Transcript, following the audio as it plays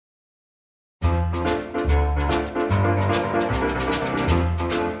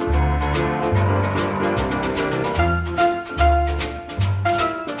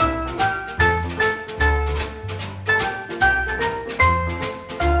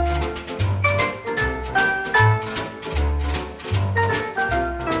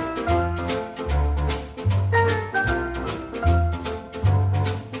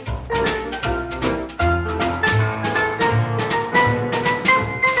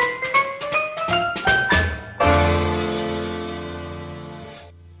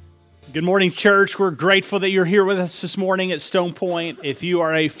Good morning, church. We're grateful that you're here with us this morning at Stone Point. If you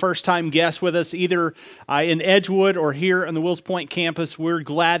are a first-time guest with us, either in Edgewood or here on the Wills Point campus, we're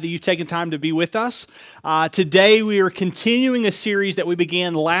glad that you've taken time to be with us. Today, we are continuing a series that we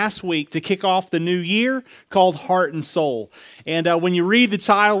began last week to kick off the new year called Heart and Soul. And when you read the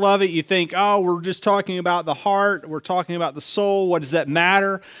title of it, you think, oh, we're just talking about the heart, we're talking about the soul, what does that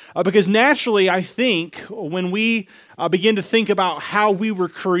matter? Because naturally, I think, when we begin to think about how we were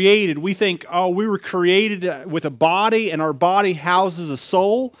created, we think, oh, we were created with a body and our body houses a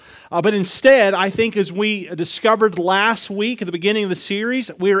soul. But instead, I think as we discovered last week at the beginning of the series,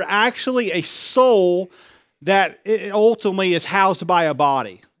 we are actually a soul that ultimately is housed by a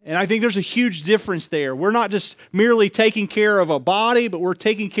body. And I think there's a huge difference there. We're not just merely taking care of a body, but we're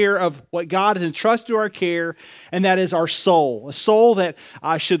taking care of what God has entrusted to our care, and that is our soul. A soul that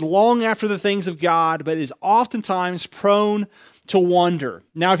should long after the things of God, but is oftentimes prone to wonder.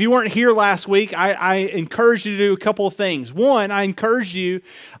 Now, if you weren't here last week, I encourage you to do a couple of things. One, I encourage you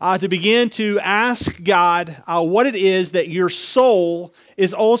to begin to ask God what it is that your soul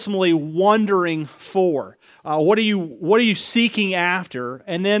is ultimately wondering for. What are you seeking after?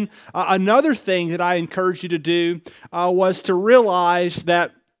 And then another thing that I encourage you to do was to realize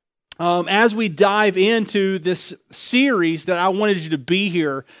that as we dive into this series, that I wanted you to be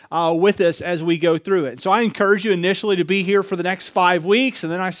here with us as we go through it. So I encourage you initially to be here for the next 5 weeks.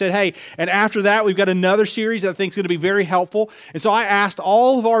 And then I said, hey, and after that, we've got another series that I think is going to be very helpful. And so I asked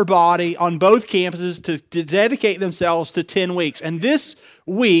all of our body on both campuses to dedicate themselves to 10 weeks. And this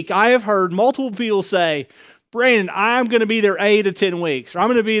week, I have heard multiple people say, Brandon, I'm going to be there 8 of 10 weeks, or I'm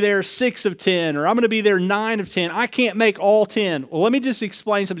going to be there 6 of 10, or I'm going to be there 9 of 10. I can't make all 10. Well, let me just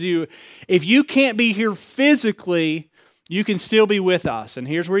explain something to you. If you can't be here physically, you can still be with us. And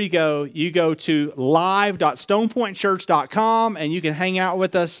here's where you go. You go to live.stonepointchurch.com, and you can hang out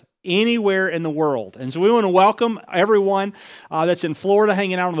with us anywhere in the world. And so we want to welcome everyone that's in Florida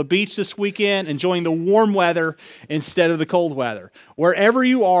hanging out on the beach this weekend, enjoying the warm weather instead of the cold weather. Wherever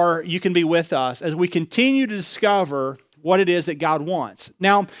you are, you can be with us as we continue to discover what it is that God wants.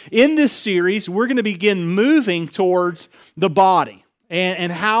 Now, in this series, we're going to begin moving towards the body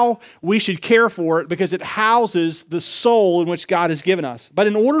and how we should care for it, because it houses the soul in which God has given us. But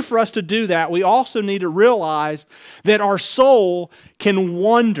in order for us to do that, we also need to realize that our soul can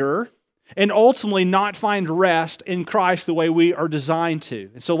wander and ultimately not find rest in Christ the way we are designed to.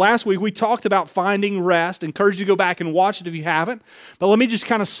 And so last week we talked about finding rest. I encourage you to go back and watch it if you haven't. But let me just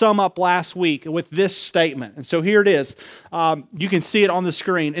kind of sum up last week with this statement. And so here it is. You can see it on the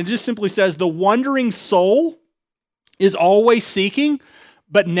screen. It just simply says, the wandering soul is always seeking,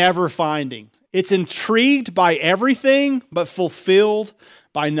 but never finding. It's intrigued by everything, but fulfilled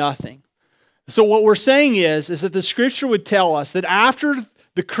by nothing. So what we're saying is that the scripture would tell us that after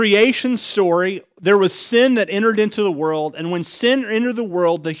the creation story, there was sin that entered into the world, and when sin entered the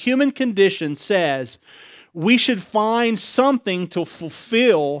world, the human condition says we should find something to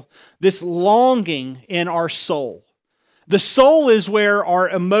fulfill this longing in our soul. The soul is where our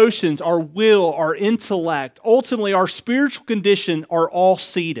emotions, our will, our intellect, ultimately our spiritual condition are all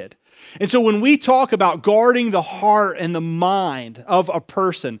seated. And so when we talk about guarding the heart and the mind of a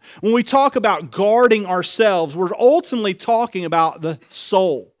person, when we talk about guarding ourselves, we're ultimately talking about the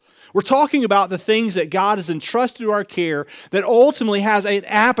soul. We're talking about the things that God has entrusted to our care that ultimately has an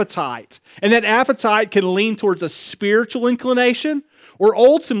appetite. And that appetite can lean towards a spiritual inclination, or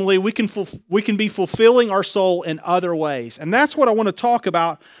ultimately we can be fulfilling our soul in other ways. And that's what I want to talk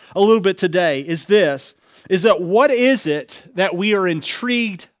about a little bit today, is that what is it that we are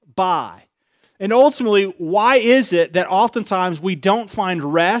intrigued by? And ultimately, why is it that oftentimes we don't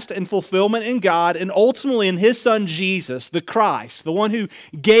find rest and fulfillment in God, and ultimately in His Son Jesus, the Christ, the one who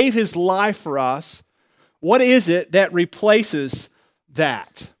gave His life for us? What is it that replaces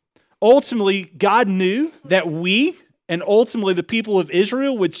that? Ultimately, God knew that we, and ultimately the people of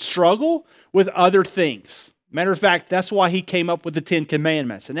Israel, would struggle with other things. Matter of fact, that's why He came up with the 10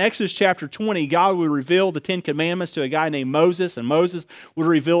 Commandments. In Exodus chapter 20, God would reveal the 10 Commandments to a guy named Moses, and Moses would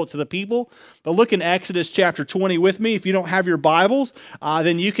reveal it to the people. But look in Exodus chapter 20 with me. If you don't have your Bibles,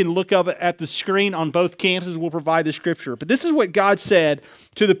 then you can look up at the screen on both campuses. We'll provide the scripture. But this is what God said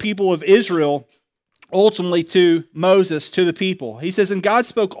to the people of Israel, ultimately to Moses, to the people. He says, "And God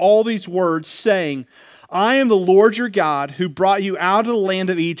spoke all these words, saying, I am the Lord your God, who brought you out of the land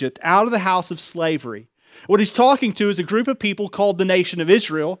of Egypt, out of the house of slavery. What he's talking to is a group of people called the nation of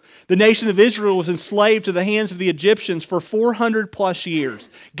Israel. The nation of Israel was enslaved to the hands of the Egyptians for 400 plus years.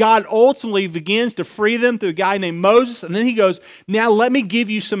 God ultimately begins to free them through a guy named Moses, and then he goes, now let me give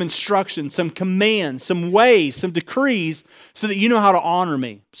you some instructions, some commands, some ways, some decrees, so that you know how to honor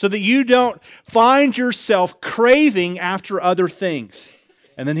me, so that you don't find yourself craving after other things.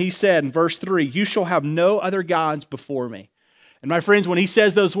 And then he said in verse 3, you shall have no other gods before me. And my friends, when he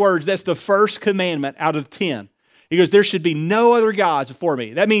says those words, that's the first commandment out of 10. He goes, there should be no other gods before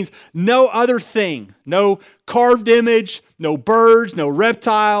me. That means no other thing, no carved image, no birds, no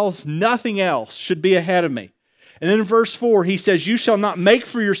reptiles, nothing else should be ahead of me. And then in verse 4, he says, you shall not make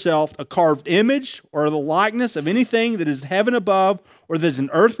for yourself a carved image or the likeness of anything that is heaven above or that is in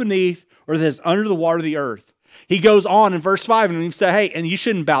earth beneath or that is under the water of the earth. He goes on in verse 5 and he says, hey, and you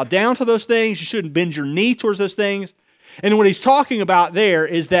shouldn't bow down to those things. You shouldn't bend your knee towards those things. And what he's talking about there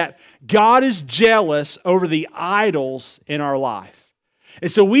is that God is jealous over the idols in our life. And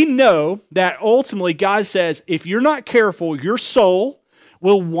so we know that ultimately God says, if you're not careful, your soul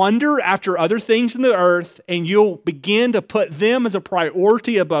will wander after other things in the earth and you'll begin to put them as a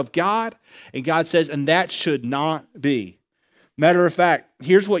priority above God. And God says, and that should not be. Matter of fact,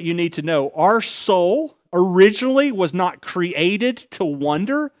 here's what you need to know. Our soul originally was not created to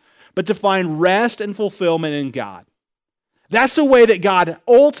wander, but to find rest and fulfillment in God. That's the way that God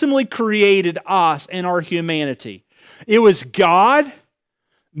ultimately created us and our humanity. It was God,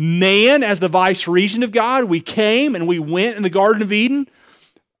 man as the vice regent of God. We came and we went in the Garden of Eden.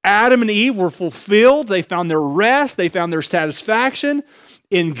 Adam and Eve were fulfilled. They found their rest. They found their satisfaction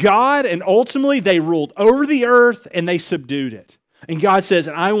in God. And ultimately they ruled over the earth and they subdued it. And God says,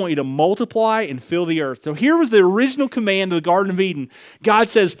 and I want you to multiply and fill the earth. So here was the original command of the Garden of Eden. God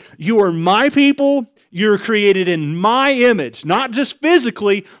says, you are my people. You're created in my image, not just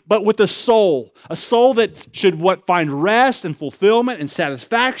physically, but with a soul that should find rest and fulfillment and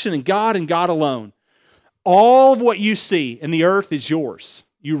satisfaction in God and God alone. All of what you see in the earth is yours.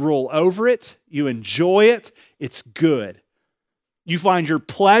 You rule over it. You enjoy it. It's good. You find your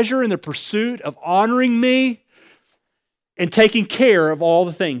pleasure in the pursuit of honoring me and taking care of all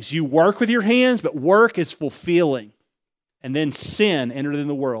the things. You work with your hands, but work is fulfilling. And then sin entered in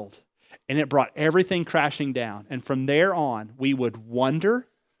the world. And it brought everything crashing down. And from there on, we would wonder,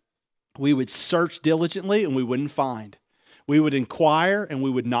 we would search diligently, and we wouldn't find. We would inquire, and we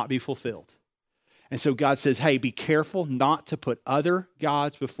would not be fulfilled. And so God says, hey, be careful not to put other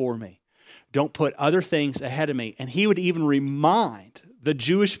gods before me. Don't put other things ahead of me. And he would even remind the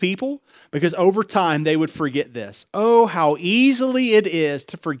Jewish people, because over time they would forget this. Oh, how easily it is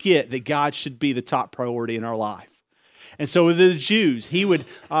to forget that God should be the top priority in our life. And so with the Jews, he would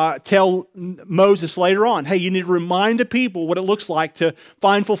tell Moses later on, hey, you need to remind the people what it looks like to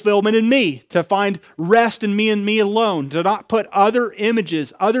find fulfillment in me, to find rest in me and me alone, to not put other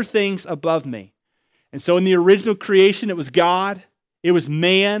images, other things above me. And so in the original creation, it was God, it was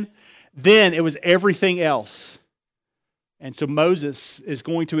man, then it was everything else. And so Moses is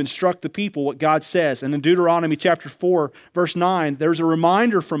going to instruct the people what God says. And in Deuteronomy chapter 4, verse 9, there's a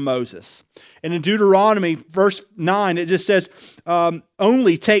reminder from Moses. And in Deuteronomy verse 9, it just says,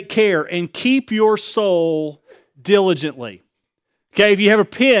 only take care and keep your soul diligently. Okay, if you have a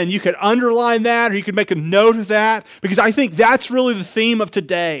pen, you could underline that or you could make a note of that, because I think that's really the theme of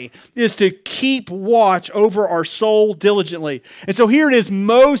today, is to keep watch over our soul diligently. And so here it is,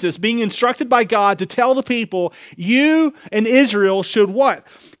 Moses being instructed by God to tell the people, you and Israel should what?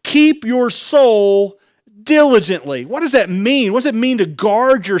 Keep your soul diligently. What does that mean? What does it mean to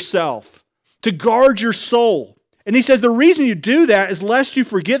guard yourself, to guard your soul? And he says the reason you do that is lest you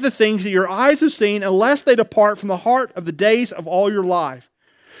forget the things that your eyes have seen, unless they depart from the heart of the days of all your life.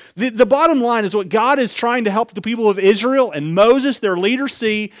 The bottom line is what God is trying to help the people of Israel and Moses, their leader,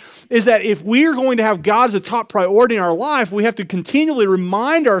 see is that if we are going to have God as a top priority in our life, we have to continually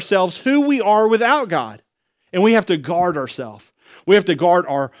remind ourselves who we are without God. And we have to guard ourselves. We have to guard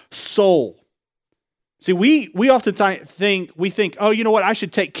our soul. See, we often think, oh, you know what, I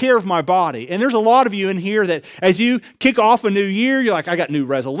should take care of my body. And there's a lot of you in here that as you kick off a new year, you're like, I got new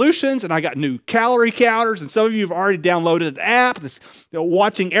resolutions and I got new calorie counters. And some of you have already downloaded an app that's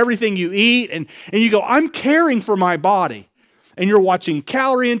watching everything you eat. And you go, I'm caring for my body. And you're watching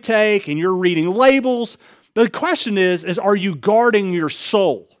calorie intake and you're reading labels. But the question is are you guarding your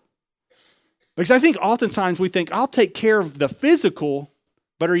soul? Because I think oftentimes we think, I'll take care of the physical,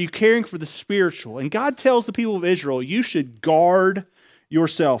 but are you caring for the spiritual? And God tells the people of Israel, you should guard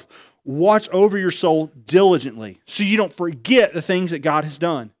yourself. Watch over your soul diligently so you don't forget the things that God has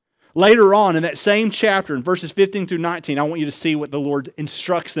done. Later on in that same chapter, in verses 15 through 19, I want you to see what the Lord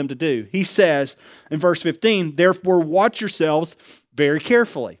instructs them to do. He says in verse 15, therefore watch yourselves very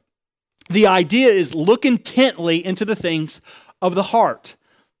carefully. The idea is look intently into the things of the heart.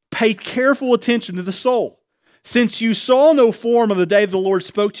 Pay careful attention to the soul. Since you saw no form of the day the Lord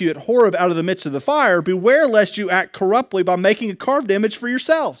spoke to you at Horeb out of the midst of the fire, beware lest you act corruptly by making a carved image for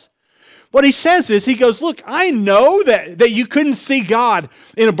yourselves. What he says is, he goes, look, I know that you couldn't see God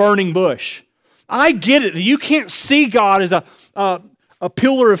in a burning bush. I get it that you can't see God as a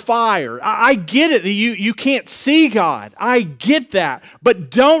pillar of fire. I get it that you can't see God. I get that.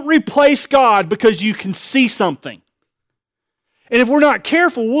 But don't replace God because you can see something. And if we're not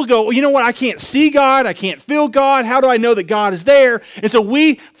careful, we'll go, well, you know what? I can't see God. I can't feel God. How do I know that God is there? And so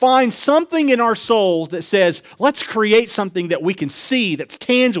we find something in our soul that says, let's create something that we can see, that's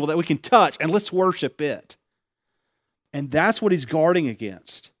tangible, that we can touch, and let's worship it. And that's what he's guarding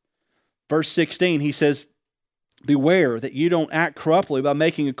against. Verse 16, he says, beware that you don't act corruptly by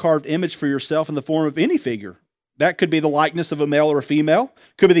making a carved image for yourself in the form of any figure. That could be the likeness of a male or a female.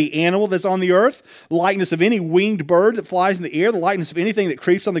 Could be the animal that's on the earth. The likeness of any winged bird that flies in the air. The likeness of anything that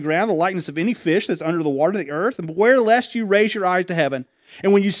creeps on the ground. The likeness of any fish that's under the water of the earth. And beware lest you raise your eyes to heaven.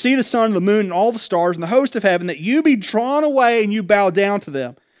 And when you see the sun and the moon and all the stars and the host of heaven, that you be drawn away and you bow down to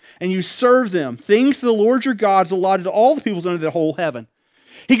them. And you serve them. Things that the Lord your God has allotted to all the peoples under the whole heaven.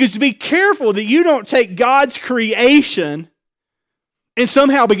 He goes to be careful that you don't take God's creation and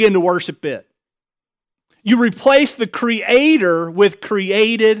somehow begin to worship it. You replace the Creator with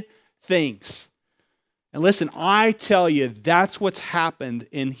created things. And listen, I tell you, that's what's happened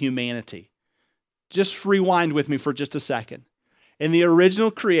in humanity. Just rewind with me for just a second. In the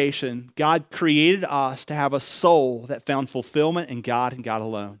original creation, God created us to have a soul that found fulfillment in God and God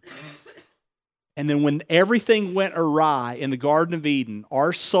alone. And then when everything went awry in the Garden of Eden,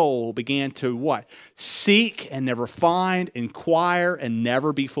 our soul began to what? Seek and never find, inquire and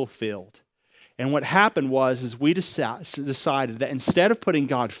never be fulfilled. And what happened was we decided that instead of putting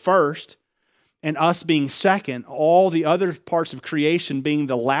God first and us being second, all the other parts of creation being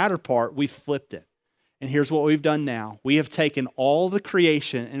the latter part, we flipped it. And here's what we've done now. We have taken all the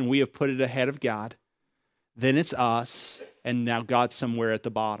creation and we have put it ahead of God. Then it's us, and now God's somewhere at the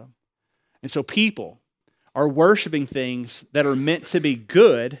bottom. And so people are worshiping things that are meant to be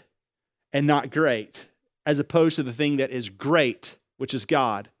good and not great, as opposed to the thing that is great, which is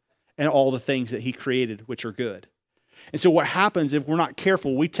God, and all the things that He created, which are good. And so what happens if we're not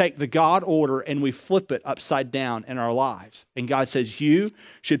careful, we take the God order and we flip it upside down in our lives. And God says, you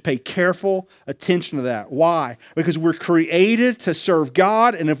should pay careful attention to that. Why? Because we're created to serve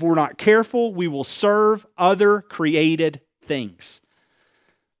God, and if we're not careful, we will serve other created things.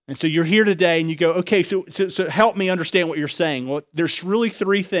 And so you're here today and you go, okay, so help me understand what you're saying. Well, there's really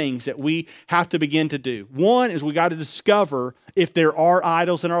three things that we have to begin to do. One is we got to discover if there are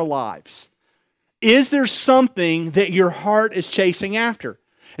idols in our lives. Is there something that your heart is chasing after?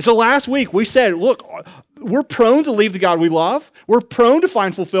 And so last week we said, look, we're prone to leave the God we love. We're prone to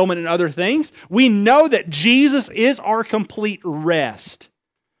find fulfillment in other things. We know that Jesus is our complete rest.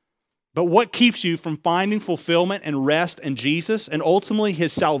 But what keeps you from finding fulfillment and rest in Jesus and ultimately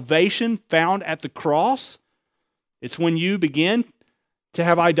His salvation found at the cross? It's when you begin to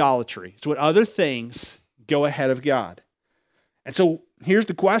have idolatry. It's when other things go ahead of God. And so here's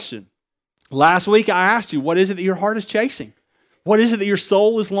the question. Last week I asked you, what is it that your heart is chasing? What is it that your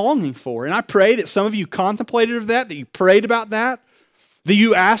soul is longing for? And I pray that some of you contemplated that you prayed about that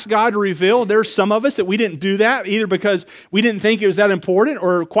you asked God to reveal. There's some of us that we didn't do that either because we didn't think it was that important,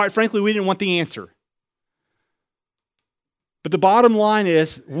 or quite frankly, we didn't want the answer. But the bottom line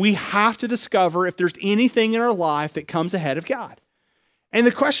is we have to discover if there's anything in our life that comes ahead of God. And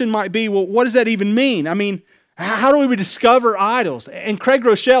the question might be, well, what does that even mean? I mean, how do we discover idols? And Craig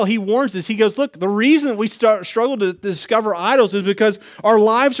Rochelle, he warns us. He goes, look, the reason that we struggle to discover idols is because our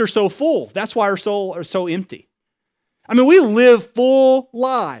lives are so full. That's why our souls are so empty. I mean, we live full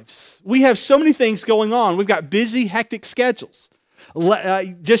lives. We have so many things going on. We've got busy, hectic schedules.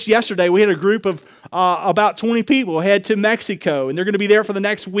 Just yesterday, we had a group of about 20 people head to Mexico, and they're going to be there for the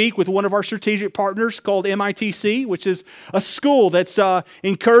next week with one of our strategic partners called MITC, which is a school that's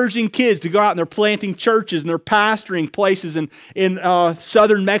encouraging kids to go out and they're planting churches and they're pastoring places in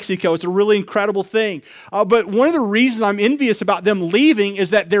southern Mexico. It's a really incredible thing. But one of the reasons I'm envious about them leaving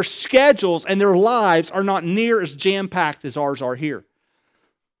is that their schedules and their lives are not near as jam-packed as ours are here.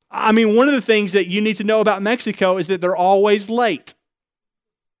 I mean, one of the things that you need to know about Mexico is that they're always late.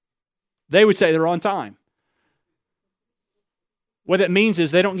 They would say they're on time. What that means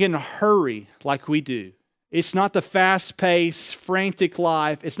is they don't get in a hurry like we do. It's not the fast-paced, frantic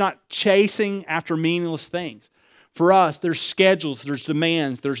life. It's not chasing after meaningless things. For us, there's schedules, there's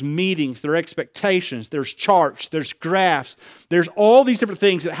demands, there's meetings, there are expectations, there's charts, there's graphs, there's all these different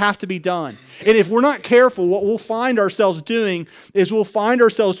things that have to be done. And if we're not careful, what we'll find ourselves doing is we'll find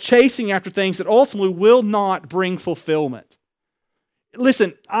ourselves chasing after things that ultimately will not bring fulfillment.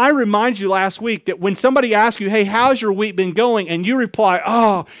 Listen, I reminded you last week that when somebody asks you, hey, how's your week been going? And you reply,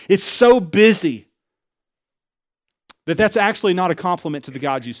 oh, it's so busy. That's actually not a compliment to the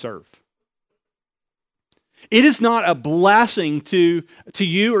God you serve. It is not a blessing to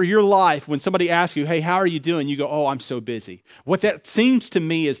you or your life when somebody asks you, hey, how are you doing? You go, oh, I'm so busy. What that seems to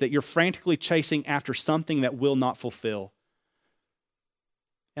me is that you're frantically chasing after something that will not fulfill.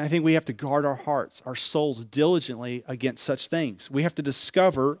 And I think we have to guard our hearts, our souls diligently against such things. We have to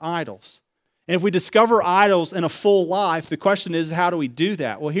discover idols. And if we discover idols in a full life, the question is, how do we do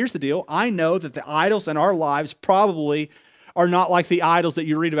that? Well, here's the deal. I know that the idols in our lives probably are not like the idols that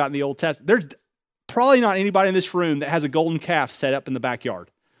you read about in the Old Testament. There's probably not anybody in this room that has a golden calf set up in the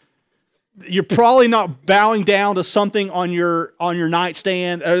backyard. You're probably not bowing down to something on your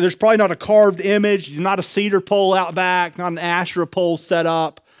nightstand. There's probably not a carved image, not a cedar pole out back, not an Asherah pole set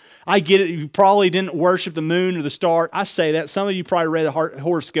up. I get it. You probably didn't worship the moon or the star. I say that. Some of you probably read a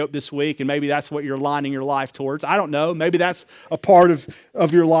horoscope this week, and maybe that's what you're aligning your life towards. I don't know. Maybe that's a part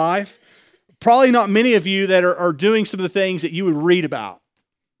of your life. Probably not many of you that are doing some of the things that you would read about.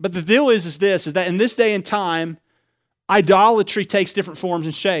 But the deal is that in this day and time, idolatry takes different forms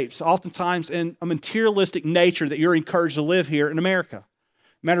and shapes, oftentimes in a materialistic nature that you're encouraged to live here in America.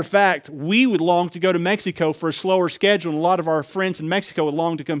 Matter of fact, we would long to go to Mexico for a slower schedule, and a lot of our friends in Mexico would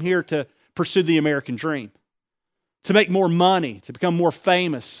long to come here to pursue the American dream, to make more money, to become more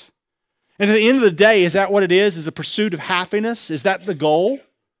famous. And at the end of the day, is that what it is? Is a pursuit of happiness? Is that the goal?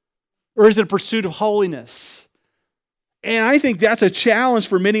 Or is it a pursuit of holiness? And I think that's a challenge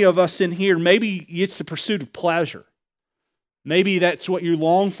for many of us in here. Maybe it's the pursuit of pleasure. Maybe that's what you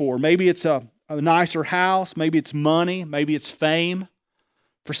long for. Maybe it's a nicer house. Maybe it's money. Maybe it's fame.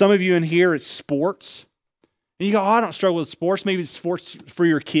 For some of you in here, it's sports. And you go, oh, I don't struggle with sports. Maybe it's sports for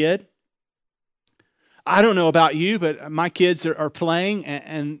your kid. I don't know about you, but my kids are playing.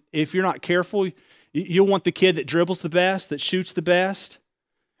 And if you're not careful, you'll want the kid that dribbles the best, that shoots the best.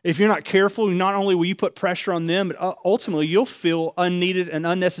 If you're not careful, not only will you put pressure on them, but ultimately you'll feel unneeded and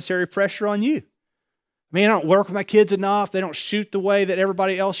unnecessary pressure on you. Man, I don't work with my kids enough. They don't shoot the way that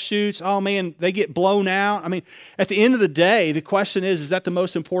everybody else shoots. Oh, man, they get blown out. I mean, at the end of the day, the question is that the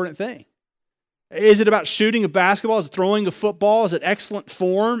most important thing? Is it about shooting a basketball? Is it throwing a football? Is it excellent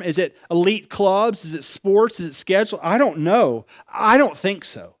form? Is it elite clubs? Is it sports? Is it schedule? I don't know. I don't think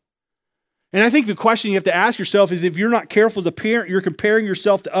so. And I think the question you have to ask yourself is if you're not careful as a parent, you're comparing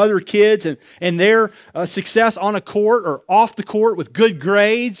yourself to other kids and their success on a court or off the court with good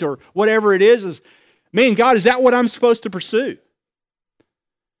grades or whatever it is, man, God, is that what I'm supposed to pursue?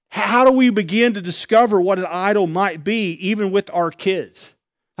 How do we begin to discover what an idol might be even with our kids?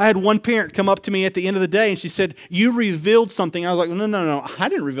 I had one parent come up to me at the end of the day and she said, you revealed something. I was like, no, I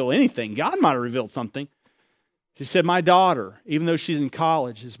didn't reveal anything. God might have revealed something. She said, my daughter, even though she's in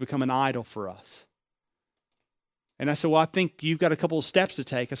college, has become an idol for us. And I said, well, I think you've got a couple of steps to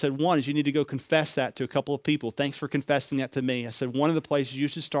take. I said, one is you need to go confess that to a couple of people. Thanks for confessing that to me. I said, one of the places you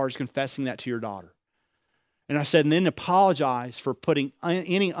should start is confessing that to your daughter. And I said, and then apologize for putting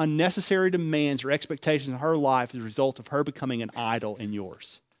any unnecessary demands or expectations in her life as a result of her becoming an idol in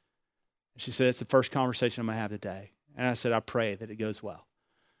yours. And she said, that's the first conversation I'm going to have today. And I said, I pray that it goes well.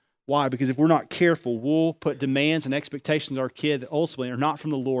 Why? Because if we're not careful, we'll put demands and expectations on our kid that ultimately are not from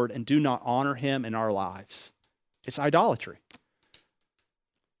the Lord and do not honor Him in our lives. It's idolatry.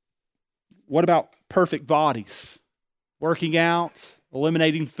 What about perfect bodies? Working out,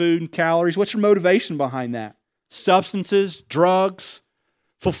 eliminating food and calories. What's your motivation behind that? Substances, drugs,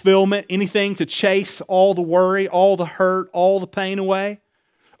 fulfillment, anything to chase all the worry, all the hurt, all the pain away.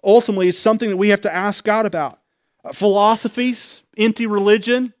 Ultimately, it's something that we have to ask God about. Philosophies, empty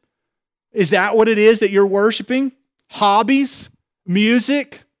religion. Is that what it is that you're worshiping? Hobbies,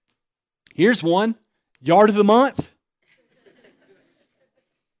 music. Here's one, yard of the month.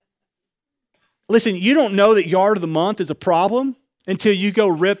 Listen, you don't know that yard of the month is a problem until you go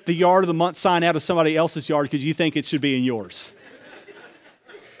rip the yard of the month sign out of somebody else's yard because you think it should be in yours.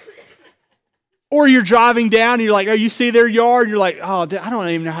 Or you're driving down and you're like, oh, you see their yard? And you're like, oh, I don't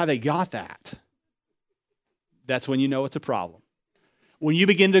even know how they got that. That's when you know it's a problem. When you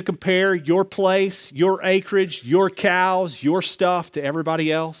begin to compare your place, your acreage, your cows, your stuff to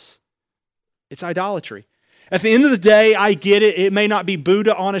everybody else, it's idolatry. At the end of the day, I get it. It may not be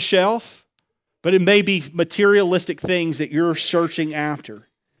Buddha on a shelf, but it may be materialistic things that you're searching after.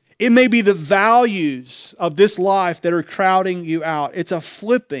 It may be the values of this life that are crowding you out. It's a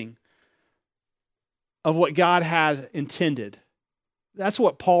flipping of what God had intended. That's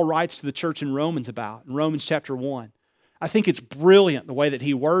what Paul writes to the church in Romans about, in Romans chapter 1. I think it's brilliant the way that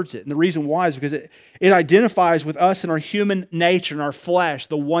he words it. And the reason why is because it identifies with us and our human nature and our flesh,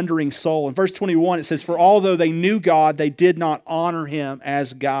 the wandering soul. In verse 21, it says, "For although they knew God, they did not honor him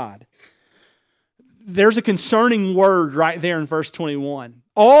as God." There's a concerning word right there in verse 21.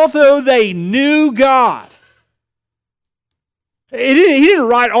 Although they knew God. He didn't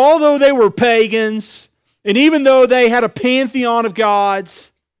write, although they were pagans, and even though they had a pantheon of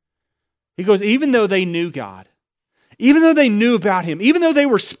gods. He goes, even though they knew God. Even though they knew about him, even though they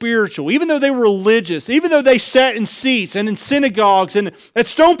were spiritual, even though they were religious, even though they sat in seats and in synagogues and at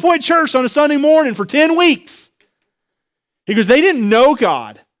Stone Point Church on a Sunday morning for 10 weeks. He goes, they didn't know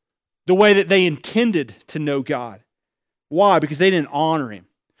God the way that they intended to know God. Why? Because they didn't honor him.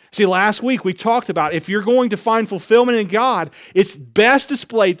 See, last week we talked about if you're going to find fulfillment in God, it's best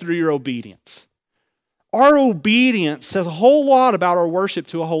displayed through your obedience. Our obedience says a whole lot about our worship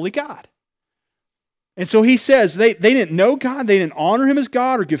to a holy God. And so he says they didn't know God, they didn't honor him as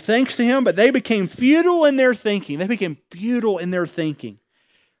God or give thanks to him, but they became futile in their thinking. They became futile in their thinking.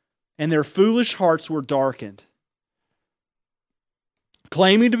 And their foolish hearts were darkened.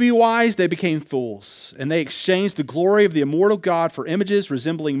 Claiming to be wise, they became fools. And they exchanged the glory of the immortal God for images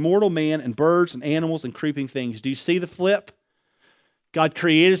resembling mortal man and birds and animals and creeping things. Do you see the flip? God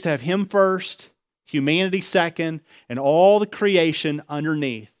created us to have him first, humanity second, and all the creation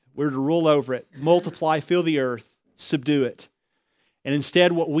underneath. We're to rule over it, multiply, fill the earth, subdue it. And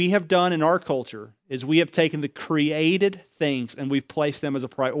instead, what we have done in our culture is we have taken the created things and we've placed them as a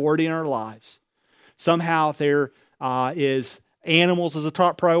priority in our lives. Somehow there is animals as a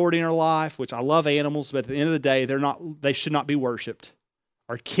top priority in our life, which I love animals, but at the end of the day, they should not be worshiped.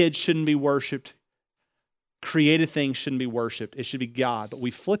 Our kids shouldn't be worshiped. Created things shouldn't be worshiped. It should be God, but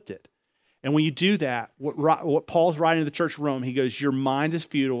we flipped it. And when you do that, what Paul's writing to the church of Rome, he goes, your mind is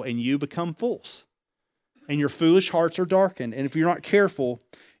futile and you become fools. And your foolish hearts are darkened. And if you're not careful,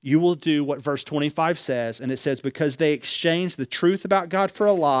 you will do what verse 25 says. And it says, because they exchanged the truth about God for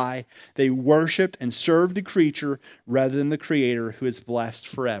a lie, they worshiped and served the creature rather than the Creator who is blessed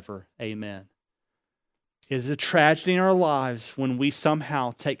forever. Amen. It is a tragedy in our lives when we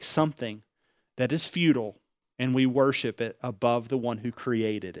somehow take something that is futile and we worship it above the one who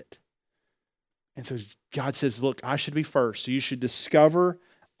created it. And so God says, look, I should be first. So you should discover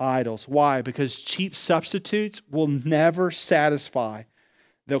idols. Why? Because cheap substitutes will never satisfy.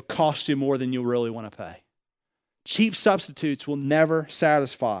 They'll cost you more than you really want to pay. Cheap substitutes will never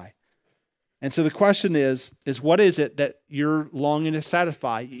satisfy. And so the question is what is it that you're longing to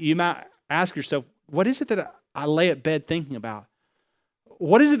satisfy? You might ask yourself, what is it that I lay at bed thinking about?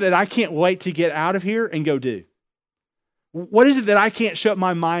 What is it that I can't wait to get out of here and go do? What is it that I can't shut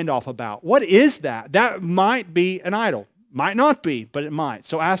my mind off about? What is that? That might be an idol. Might not be, but it might.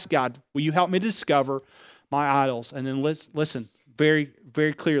 So ask God, will you help me to discover my idols? And then listen very,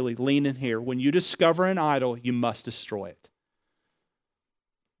 very clearly, lean in here. When you discover an idol, you must destroy it.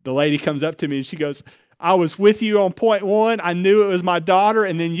 The lady comes up to me and she goes, I was with you on point one. I knew it was my daughter.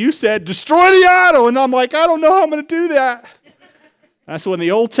 And then you said, destroy the idol. And I'm like, I don't know how I'm going to do that. That's when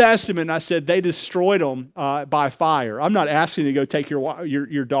the Old Testament, I said they destroyed them by fire. I'm not asking you to go take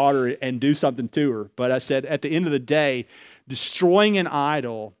your daughter and do something to her. But I said at the end of the day, destroying an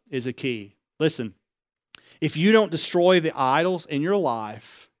idol is a key. Listen, if you don't destroy the idols in your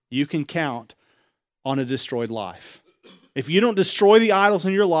life, you can count on a destroyed life. If you don't destroy the idols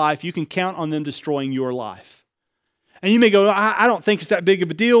in your life, you can count on them destroying your life. And you may go, I don't think it's that big of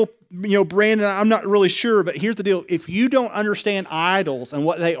a deal. Brandon, I'm not really sure, but here's the deal. If you don't understand idols and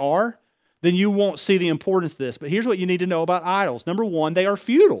what they are, then you won't see the importance of this. But here's what you need to know about idols. Number one, they are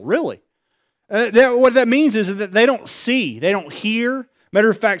futile, really. What that means is that they don't see, they don't hear. Matter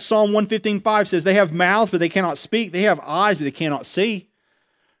of fact, Psalm 115:5 says they have mouths, but they cannot speak. They have eyes, but they cannot see.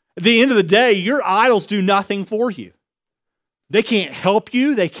 At the end of the day, your idols do nothing for you. They can't help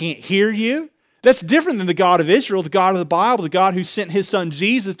you. They can't hear you. That's different than the God of Israel, the God of the Bible, the God who sent his son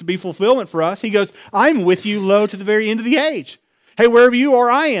Jesus to be fulfillment for us. He goes, I'm with you, lo, to the very end of the age. Hey, wherever you are,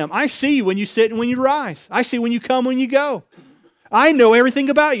 I am. I see you when you sit and when you rise. I see when you come, when you go. I know everything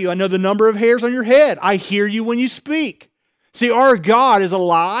about you. I know the number of hairs on your head. I hear you when you speak. See, our God is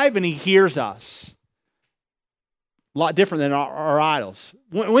alive and he hears us. A lot different than our idols.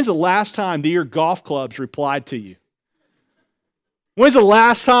 When's the last time that your golf clubs replied to you? When's the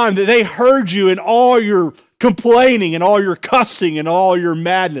last time that they heard you in all your complaining and all your cussing and all your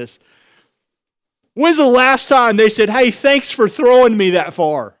madness? When's the last time they said, hey, thanks for throwing me that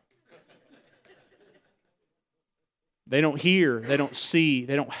far? They don't hear, they don't see,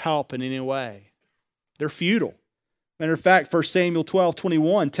 they don't help in any way. They're futile. Matter of fact, 1 Samuel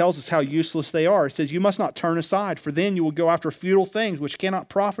 12:21 tells us how useless they are. It says, you must not turn aside, for then you will go after futile things which cannot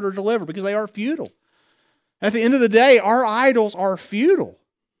profit or deliver, because they are futile. At the end of the day, our idols are futile.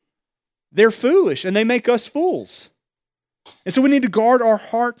 They're foolish, and they make us fools. And so we need to guard our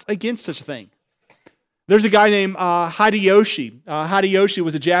hearts against such a thing. There's a guy named Hideyoshi. Hideyoshi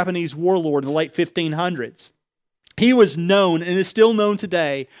was a Japanese warlord in the late 1500s. He was known, and is still known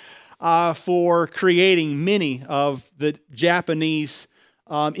today, for creating many of the Japanese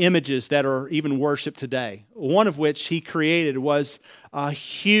images that are even worshipped today. One of which he created was a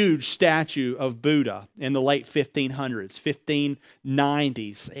huge statue of Buddha in the late 1500s,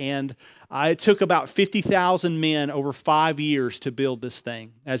 1590s. And it took about 50,000 men over 5 years to build this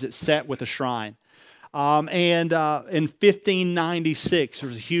thing as it set with a shrine. In 1596, there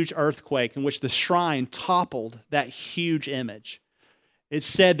was a huge earthquake in which the shrine toppled that huge image. It's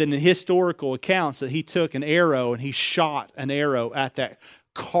said that in historical accounts that he took an arrow and he shot an arrow at that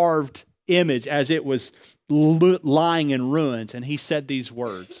carved image as it was lying in ruins. And he said these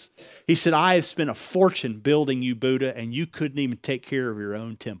words. He said, I have spent a fortune building you, Buddha, and you couldn't even take care of your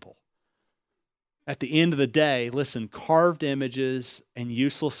own temple. At the end of the day, listen, carved images and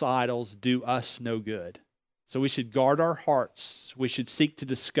useless idols do us no good. So we should guard our hearts. We should seek to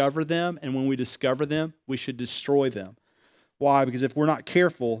discover them. And when we discover them, we should destroy them. Why? Because if we're not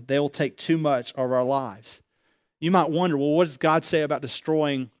careful, they will take too much of our lives. You might wonder, well, what does God say about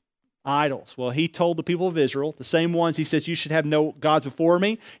destroying idols? Well, he told the people of Israel, the same ones, he says, you should have no gods before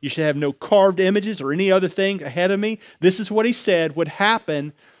me. You should have no carved images or any other thing ahead of me. This is what he said would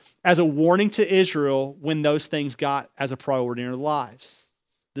happen as a warning to Israel when those things got as a priority in their lives.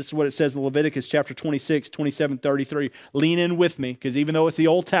 This is what it says in Leviticus chapter 26, 27, 33. Lean in with me, because even though it's the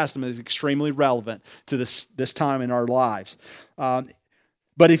Old Testament, it's extremely relevant to this time in our lives.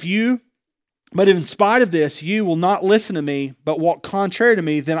 But if in spite of this, you will not listen to me, but walk contrary to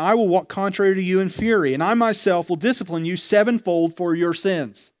me, then I will walk contrary to you in fury, and I myself will discipline you sevenfold for your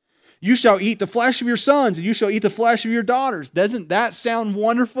sins. You shall eat the flesh of your sons, and you shall eat the flesh of your daughters. Doesn't that sound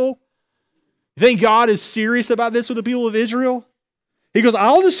wonderful? You think God is serious about this with the people of Israel? He goes,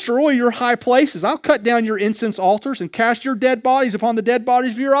 I'll destroy your high places. I'll cut down your incense altars and cast your dead bodies upon the dead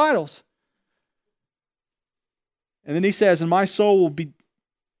bodies of your idols. And then he says, and my soul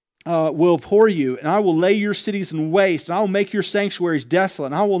will abhor you, and I will lay your cities in waste, and I will make your sanctuaries desolate,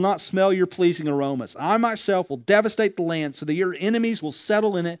 and I will not smell your pleasing aromas. I myself will devastate the land so that your enemies will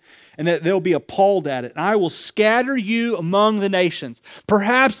settle in it, and that they'll be appalled at it. And I will scatter you among the nations.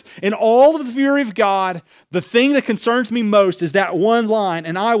 Perhaps in all of the fury of God, the thing that concerns me most is that one line,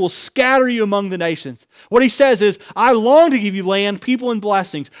 and I will scatter you among the nations. What he says is, I long to give you land, people, and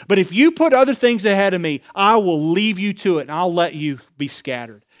blessings, but if you put other things ahead of me, I will leave you to it, and I'll let you be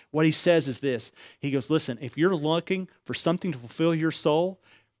scattered. What he says is this. He goes, listen, if you're looking for something to fulfill your soul,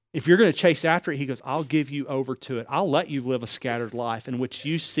 if you're going to chase after it, he goes, I'll give you over to it. I'll let you live a scattered life in which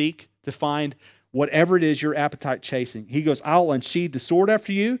you seek to find whatever it is your appetite chasing. He goes, I'll unsheathe the sword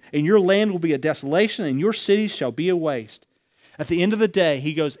after you, and your land will be a desolation, and your cities shall be a waste. At the end of the day,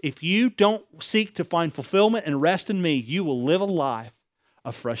 he goes, if you don't seek to find fulfillment and rest in me, you will live a life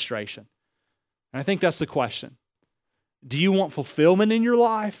of frustration. And I think that's the question. Do you want fulfillment in your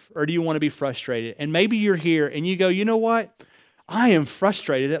life, or do you want to be frustrated? And maybe you're here and you go, you know what? I am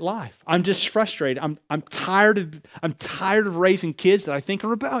frustrated at life. I'm just frustrated. I'm tired of raising kids that I think are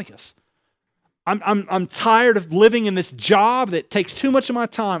rebellious. I'm tired of living in this job that takes too much of my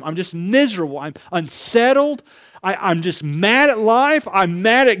time. I'm just miserable. I'm unsettled. I'm just mad at life. I'm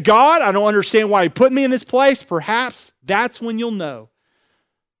mad at God. I don't understand why He put me in this place. Perhaps that's when you'll know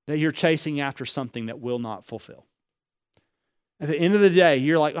that you're chasing after something that will not fulfill. At the end of the day,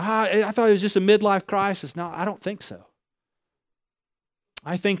 you're like, I thought it was just a midlife crisis. No, I don't think so.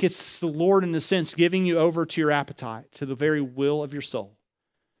 I think it's the Lord, in a sense, giving you over to your appetite, to the very will of your soul.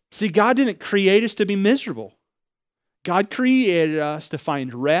 See, God didn't create us to be miserable. God created us to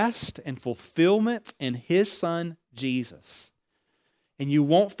find rest and fulfillment in His Son, Jesus. And you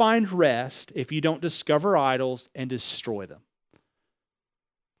won't find rest if you don't discover idols and destroy them.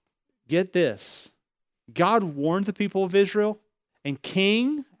 Get this. God warned the people of Israel, and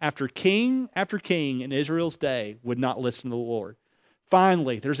king after king after king in Israel's day would not listen to the Lord.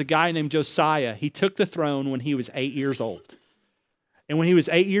 Finally, there's a guy named Josiah. He took the throne when he was 8 years old. And when he was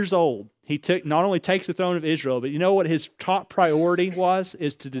 8 years old, he not only takes the throne of Israel, but you know what his top priority was?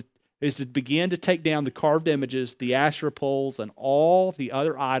 Is to begin to take down the carved images, the Asherah poles, and all the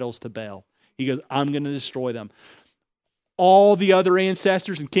other idols to Baal. He goes, I'm going to destroy them. All the other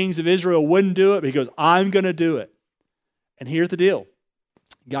ancestors and kings of Israel wouldn't do it, but he goes, I'm going to do it. And here's the deal.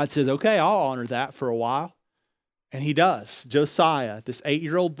 God says, okay, I'll honor that for a while. And he does. Josiah, this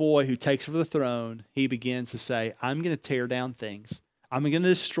 8-year-old boy who takes over the throne, he begins to say, I'm going to tear down things. I'm going to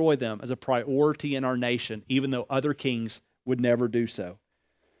destroy them as a priority in our nation, even though other kings would never do so.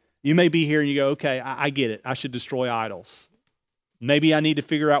 You may be here and you go, okay, I get it. I should destroy idols. Maybe I need to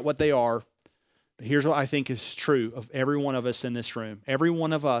figure out what they are. But here's what I think is true of every one of us in this room. Every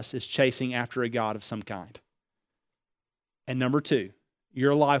one of us is chasing after a God of some kind. And number 2,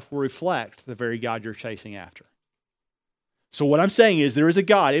 your life will reflect the very God you're chasing after. So what I'm saying is there is a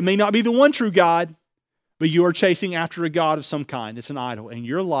God. It may not be the one true God, but you are chasing after a God of some kind. It's an idol, and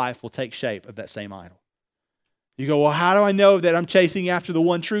your life will take shape of that same idol. You go, well, how do I know that I'm chasing after the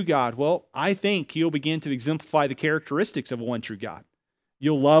one true God? Well, I think you'll begin to exemplify the characteristics of a one true God.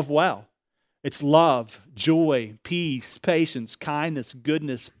 You'll love well. It's love, joy, peace, patience, kindness,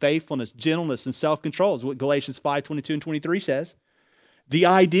 goodness, faithfulness, gentleness, and self-control is what Galatians 5:22 and 23 says. The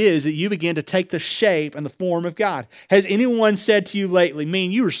idea is that you begin to take the shape and the form of God. Has anyone said to you lately,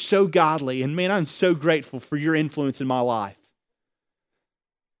 man, you are so godly, and man, I'm so grateful for your influence in my life?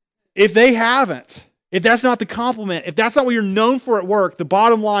 If they haven't, if that's not the compliment, if that's not what you're known for at work, the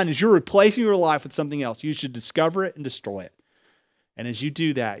bottom line is you're replacing your life with something else. You should discover it and destroy it. And as you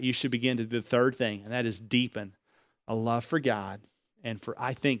do that, you should begin to do the third thing, and that is deepen a love for God and for,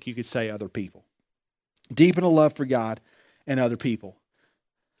 I think you could say, other people. Deepen a love for God and other people.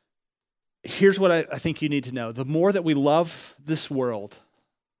 Here's what I think you need to know. The more that we love this world,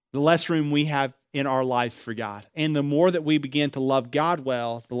 the less room we have in our life for God. And the more that we begin to love God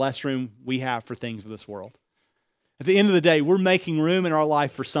well, the less room we have for things of this world. At the end of the day, we're making room in our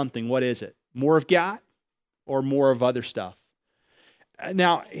life for something. What is it? More of God or more of other stuff?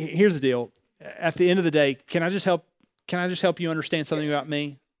 Now, here's the deal. At the end of the day, can I just help you understand something about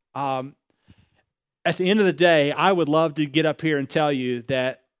me? At the end of the day, I would love to get up here and tell you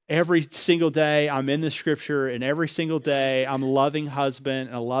that every single day I'm in the scripture, and every single day I'm a loving husband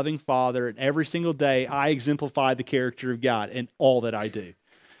and a loving father, and every single day I exemplify the character of God in all that I do.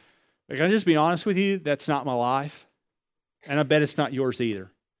 But can I just be honest with you? That's not my life, and I bet it's not yours either.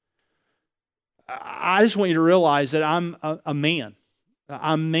 I just want you to realize that I'm a man.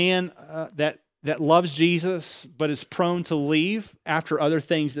 I'm a man that loves Jesus, but is prone to leave after other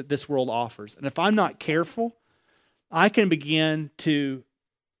things that this world offers. And if I'm not careful, I can begin to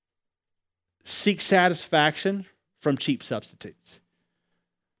seek satisfaction from cheap substitutes.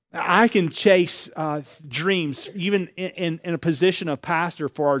 I can chase dreams, even in a position of pastor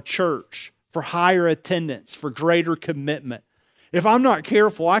for our church, for higher attendance, for greater commitment. If I'm not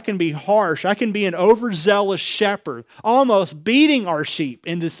careful, I can be harsh. I can be an overzealous shepherd, almost beating our sheep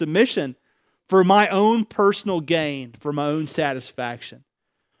into submission for my own personal gain, for my own satisfaction.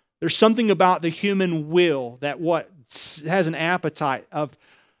 There's something about the human will that has an appetite of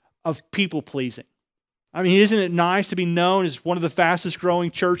people-pleasing. I mean, isn't it nice to be known as one of the fastest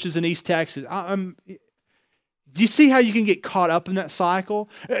growing churches in East Texas? Do you see how you can get caught up in that cycle?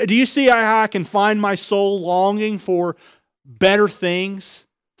 Do you see how I can find my soul longing for better things,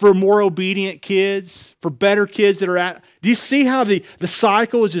 for more obedient kids, for better kids that are at... Do you see how the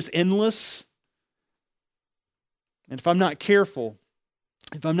cycle is just endless? And if I'm not careful,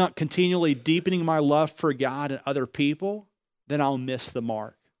 if I'm not continually deepening my love for God and other people, then I'll miss the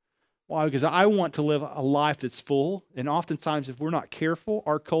mark. Why? Because I want to live a life that's full, and oftentimes if we're not careful,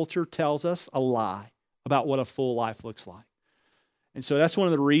 our culture tells us a lie about what a full life looks like. And so that's one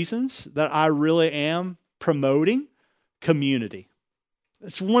of the reasons that I really am promoting community.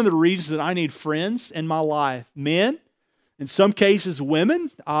 It's one of the reasons that I need friends in my life, men, in some cases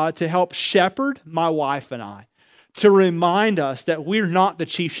women, to help shepherd my wife and I, to remind us that we're not the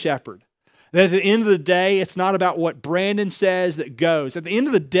chief shepherd. That at the end of the day, it's not about what Brandon says that goes. At the end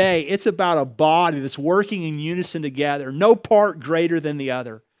of the day, it's about a body that's working in unison together, no part greater than the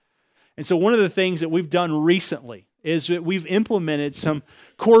other. And so one of the things that we've done recently is that we've implemented some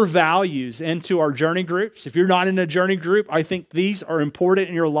core values into our journey groups. If you're not in a journey group, I think these are important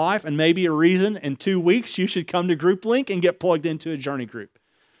in your life, and maybe a reason in 2 weeks you should come to Group Link and get plugged into a journey group.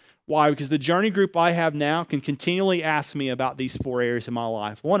 Why? Because the journey group I have now can continually ask me about these 4 areas of my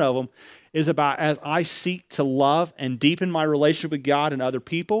life. One of them is about, as I seek to love and deepen my relationship with God and other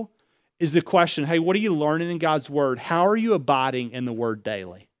people, is the question, hey, what are you learning in God's Word? How are you abiding in the Word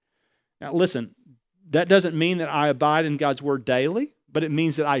daily? Now listen, that doesn't mean that I abide in God's Word daily, but it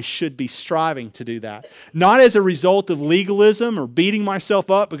means that I should be striving to do that. Not as a result of legalism or beating myself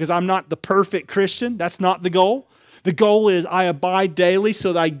up because I'm not the perfect Christian. That's not the goal. The goal is I abide daily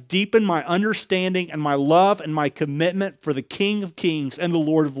so that I deepen my understanding and my love and my commitment for the King of Kings and the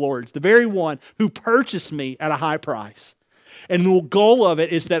Lord of Lords, the very one who purchased me at a high price. And the goal of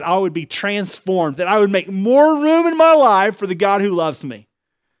it is that I would be transformed, that I would make more room in my life for the God who loves me.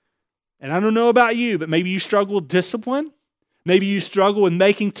 And I don't know about you, but maybe you struggle with discipline. Maybe you struggle with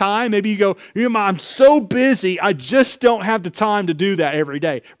making time. Maybe you go, I'm so busy, I just don't have the time to do that every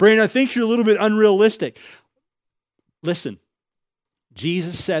day. Brandon, I think you're a little bit unrealistic. Listen,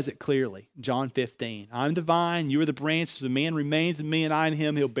 Jesus says it clearly, John 15. I'm the vine, you are the branch. If the man remains in me and I in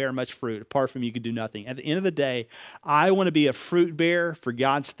him, he'll bear much fruit. Apart from me, you can do nothing. At the end of the day, I want to be a fruit bearer for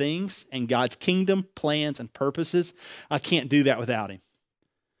God's things and God's kingdom, plans, and purposes. I can't do that without him.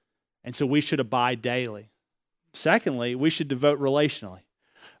 And so we should abide daily. Secondly, we should devote relationally.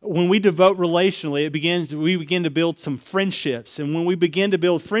 When we devote relationally, we begin to build some friendships. And when we begin to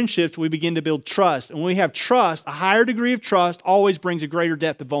build friendships, we begin to build trust. And when we have trust, a higher degree of trust always brings a greater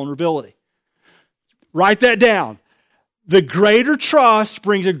depth of vulnerability. Write that down. The greater trust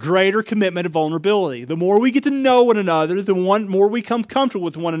brings a greater commitment of vulnerability. The more we get to know one another, the more we come comfortable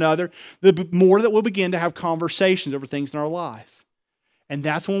with one another, the more that we'll begin to have conversations over things in our life. And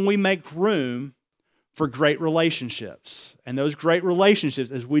that's when we make room for great relationships. And those great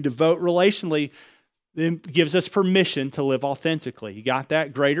relationships, as we devote relationally, then gives us permission to live authentically. You got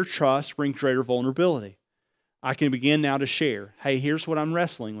that? Greater trust brings greater vulnerability. I can begin now to share. Hey, here's what I'm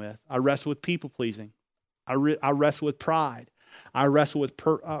wrestling with. I wrestle with people pleasing. I wrestle with pride. I wrestle with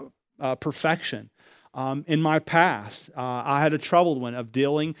perfection. In my past, I had a troubled one of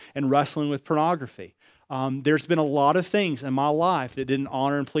dealing and wrestling with pornography. There's been a lot of things in my life that didn't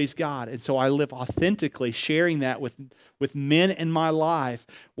honor and please God. And so I live authentically sharing that with men in my life.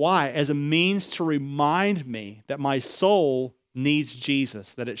 Why? As a means to remind me that my soul needs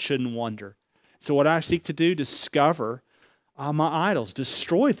Jesus, that it shouldn't wander. So what I seek to do, discover my idols,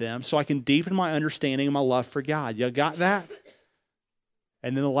 destroy them so I can deepen my understanding and my love for God. You got that?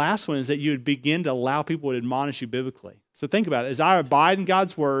 And then the last one is that you would begin to allow people to admonish you biblically. So think about it. As I abide in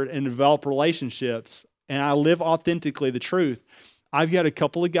God's word and develop relationships, and I live authentically the truth, I've got a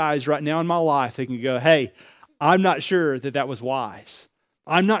couple of guys right now in my life that can go, hey, I'm not sure that was wise.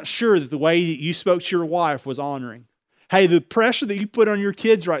 I'm not sure that the way that you spoke to your wife was honoring. Hey, the pressure that you put on your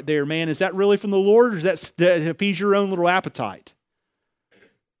kids right there, man, is that really from the Lord, or is that to appease your own little appetite?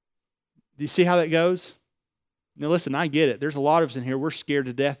 Do you see how that goes? Now listen, I get it. There's a lot of us in here, we're scared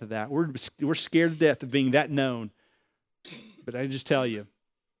to death of that. We're scared to death of being that known. But I just tell you,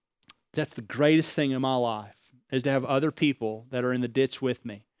 that's the greatest thing in my life, is to have other people that are in the ditch with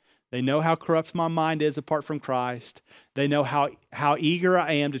me. They know how corrupt my mind is apart from Christ. They know how eager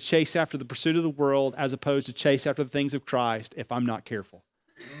I am to chase after the pursuit of the world as opposed to chase after the things of Christ if I'm not careful.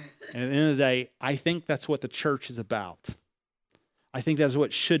 And at the end of the day, I think that's what the church is about. I think that's what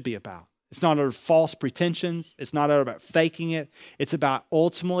it should be about. It's not about false pretensions. It's not about faking it. It's about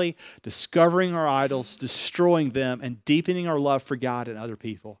ultimately discovering our idols, destroying them, and deepening our love for God and other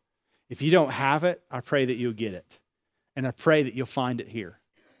people. If you don't have it, I pray that you'll get it. And I pray that you'll find it here,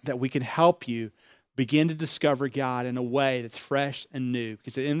 that we can help you begin to discover God in a way that's fresh and new.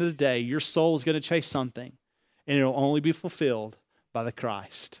 Because at the end of the day, your soul is going to chase something, and it'll only be fulfilled by the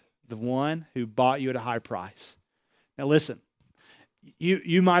Christ, the one who bought you at a high price. Now listen,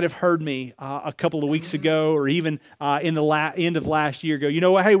 you might have heard me a couple of weeks ago, or even in the end of last year, go, you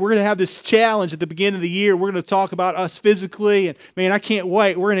know what, hey, we're going to have this challenge at the beginning of the year. We're going to talk about us physically, and man, I can't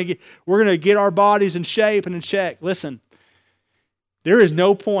wait. We're going to get our bodies in shape and in check. Listen, there is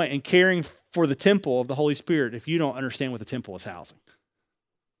no point in caring for the temple of the Holy Spirit if you don't understand what the temple is housing.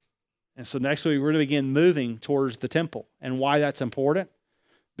 And so next week, we're going to begin moving towards the temple and why that's important.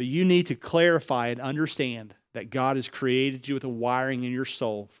 But you need to clarify and understand that God has created you with a wiring in your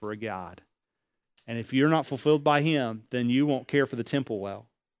soul for a God. And if you're not fulfilled by Him, then you won't care for the temple well.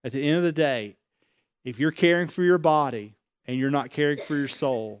 At the end of the day, if you're caring for your body and you're not caring for your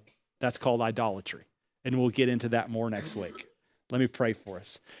soul, that's called idolatry. And we'll get into that more next week. Let me pray for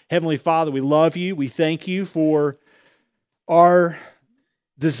us. Heavenly Father, we love you. We thank you for our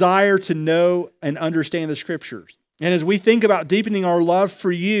desire to know and understand the Scriptures. And as we think about deepening our love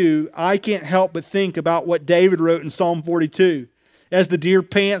for you, I can't help but think about what David wrote in Psalm 42. As the deer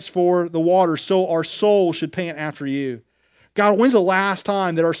pants for the water, so our soul should pant after you. God, when's the last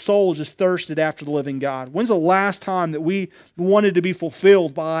time that our soul just thirsted after the living God? When's the last time that we wanted to be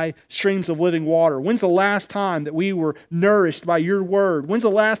fulfilled by streams of living water? When's the last time that we were nourished by your word? When's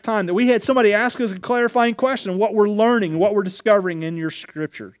the last time that we had somebody ask us a clarifying question on what we're learning, what we're discovering in your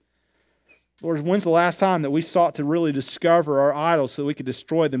Scripture? Lord, when's the last time that we sought to really discover our idols so we could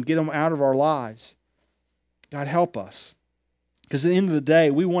destroy them, get them out of our lives? God, help us. Because at the end of the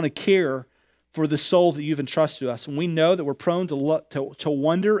day, we want to care for the soul that you've entrusted to us. And we know that we're prone to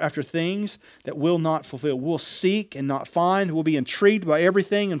wonder after things that will not fulfill. We'll seek and not find. We'll be intrigued by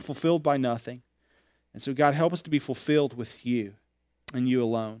everything and fulfilled by nothing. And so, God, help us to be fulfilled with you and you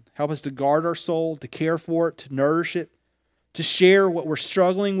alone. Help us to guard our soul, to care for it, to nourish it, to share what we're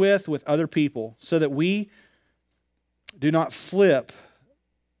struggling with other people so that we do not flip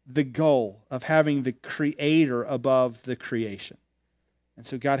the goal of having the Creator above the creation. And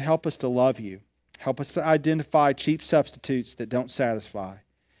so, God, help us to love you. Help us to identify cheap substitutes that don't satisfy.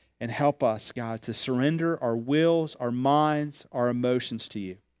 And help us, God, to surrender our wills, our minds, our emotions to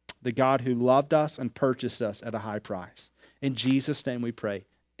you, the God who loved us and purchased us at a high price. In Jesus' name we pray,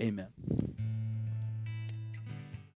 amen.